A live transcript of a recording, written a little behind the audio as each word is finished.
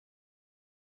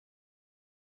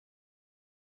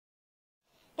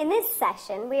In this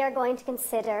session, we are going to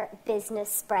consider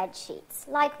business spreadsheets,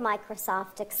 like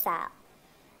Microsoft Excel.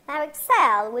 Now,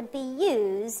 Excel would be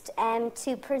used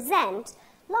to present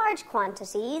large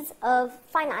quantities of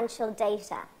financial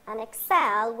data, and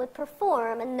Excel would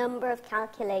perform a number of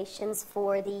calculations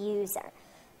for the user,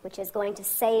 which is going to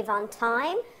save on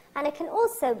time, and it can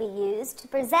also be used to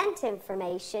present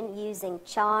information using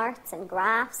charts and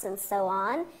graphs and so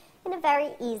on in a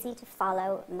very easy to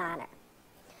follow manner.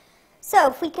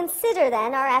 So if we consider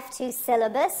then our F2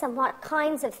 syllabus and what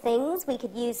kinds of things we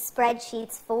could use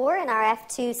spreadsheets for in our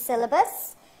F2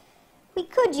 syllabus, we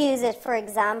could use it, for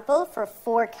example, for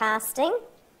forecasting.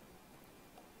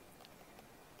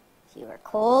 If you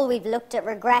recall, we've looked at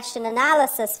regression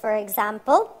analysis, for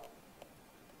example.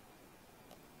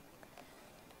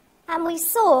 And we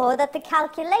saw that the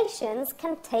calculations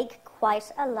can take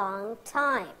quite a long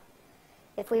time.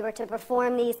 If we were to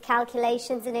perform these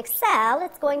calculations in Excel,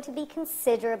 it's going to be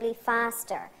considerably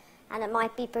faster, and it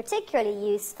might be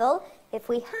particularly useful if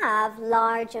we have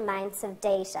large amounts of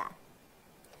data.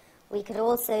 We could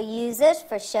also use it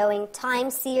for showing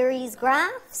time series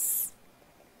graphs.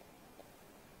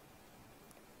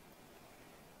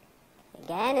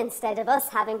 Again, instead of us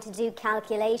having to do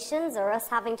calculations or us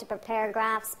having to prepare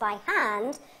graphs by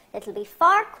hand, it'll be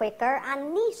far quicker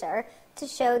and neater to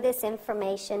show this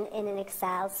information in an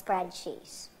Excel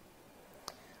spreadsheet.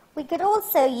 We could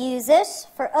also use it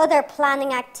for other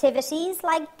planning activities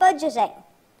like budgeting.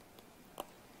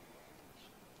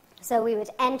 So we would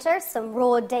enter some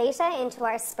raw data into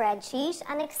our spreadsheet,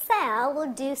 and Excel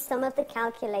will do some of the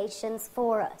calculations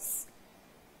for us.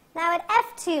 Now at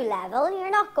F2 level,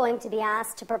 you're not going to be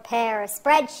asked to prepare a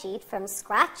spreadsheet from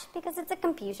scratch because it's a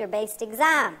computer-based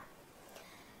exam.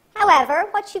 However,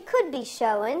 what you could be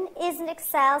shown is an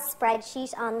Excel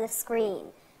spreadsheet on the screen,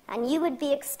 and you would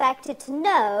be expected to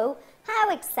know how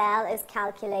Excel is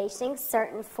calculating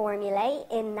certain formulae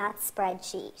in that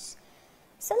spreadsheet.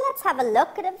 So let's have a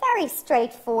look at a very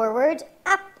straightforward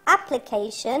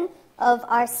application of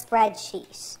our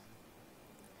spreadsheet.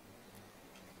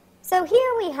 So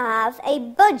here we have a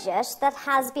budget that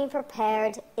has been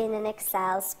prepared in an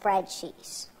Excel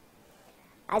spreadsheet.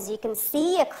 As you can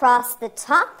see across the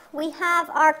top, we have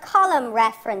our column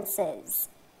references,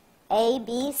 A,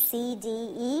 B, C, D,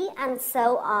 E, and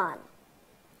so on.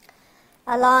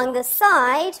 Along the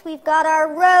side, we've got our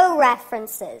row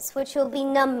references, which will be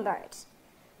numbered.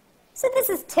 So this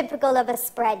is typical of a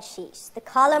spreadsheet. The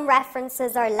column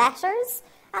references are letters,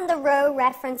 and the row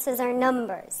references are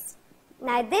numbers.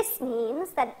 Now this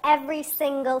means that every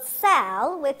single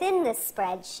cell within this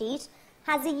spreadsheet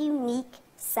has a unique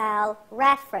cell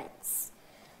reference.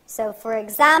 So for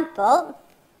example,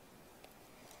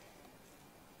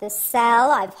 the cell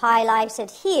I've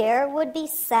highlighted here would be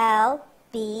cell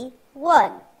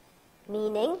B1,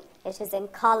 meaning it is in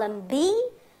column B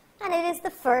and it is the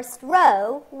first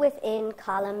row within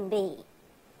column B.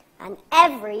 And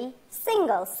every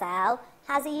single cell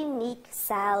has a unique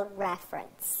cell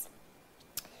reference.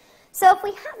 So if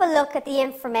we have a look at the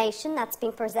information that's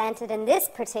been presented in this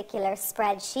particular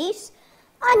spreadsheet,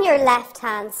 on your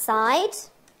left-hand side,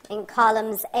 in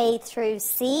columns A through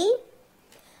C,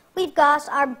 we've got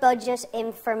our budget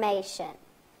information.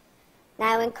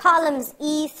 Now in columns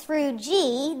E through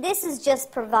G, this is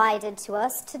just provided to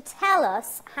us to tell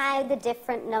us how the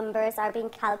different numbers are being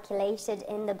calculated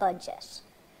in the budget.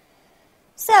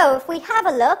 So if we have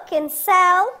a look in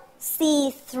cell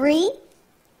C3,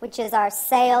 which is our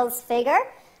sales figure,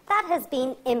 that has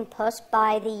been input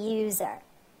by the user.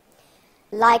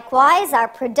 Likewise, our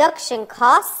production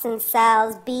costs in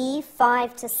cells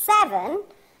B5 to 7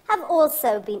 have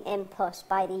also been input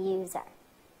by the user.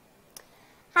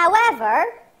 However,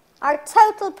 our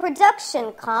total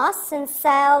production costs in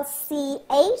cell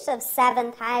C8 of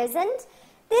 7,000,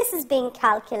 this is being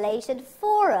calculated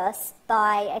for us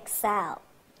by Excel.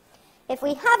 If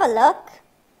we have a look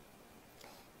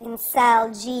in cell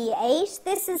G8,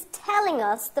 this is telling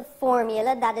us the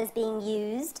formula that is being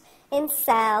used in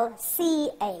cell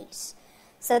C8.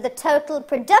 So the total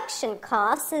production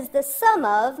cost is the sum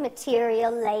of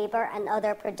material, labor, and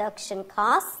other production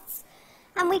costs.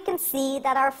 And we can see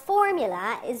that our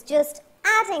formula is just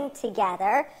adding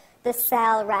together the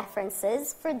cell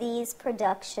references for these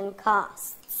production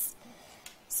costs.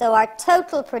 So our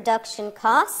total production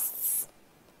costs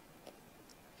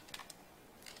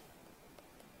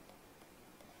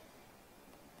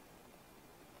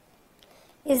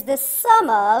is the sum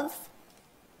of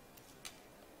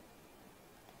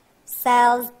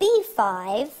cells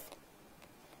B5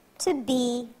 to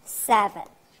B7.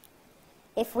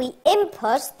 If we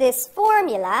input this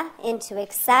formula into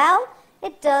Excel,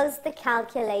 it does the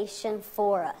calculation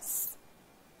for us.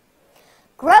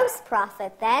 Gross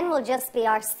profit then will just be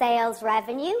our sales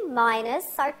revenue minus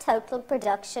our total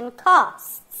production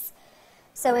costs.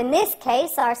 So in this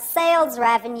case, our sales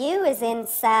revenue is in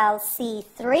cell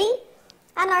C3,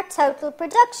 and our total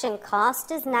production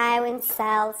cost is now in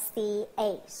cell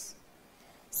C8.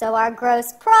 So our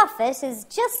gross profit is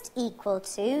just equal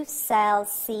to cell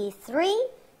C3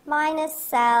 minus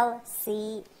cell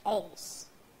C8.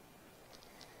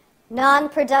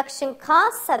 Non-production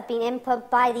costs have been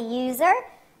input by the user,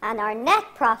 and our net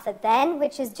profit then,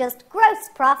 which is just gross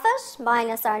profit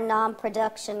minus our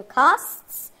non-production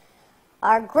costs.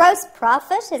 Our gross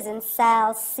profit is in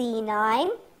cell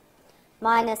C9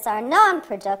 minus our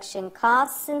non-production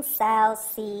costs in cell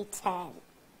C10.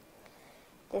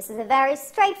 This is a very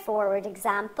straightforward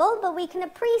example, but we can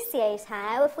appreciate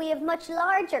how, if we have much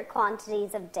larger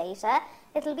quantities of data,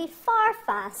 it'll be far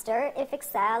faster if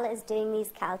Excel is doing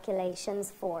these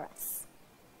calculations for us.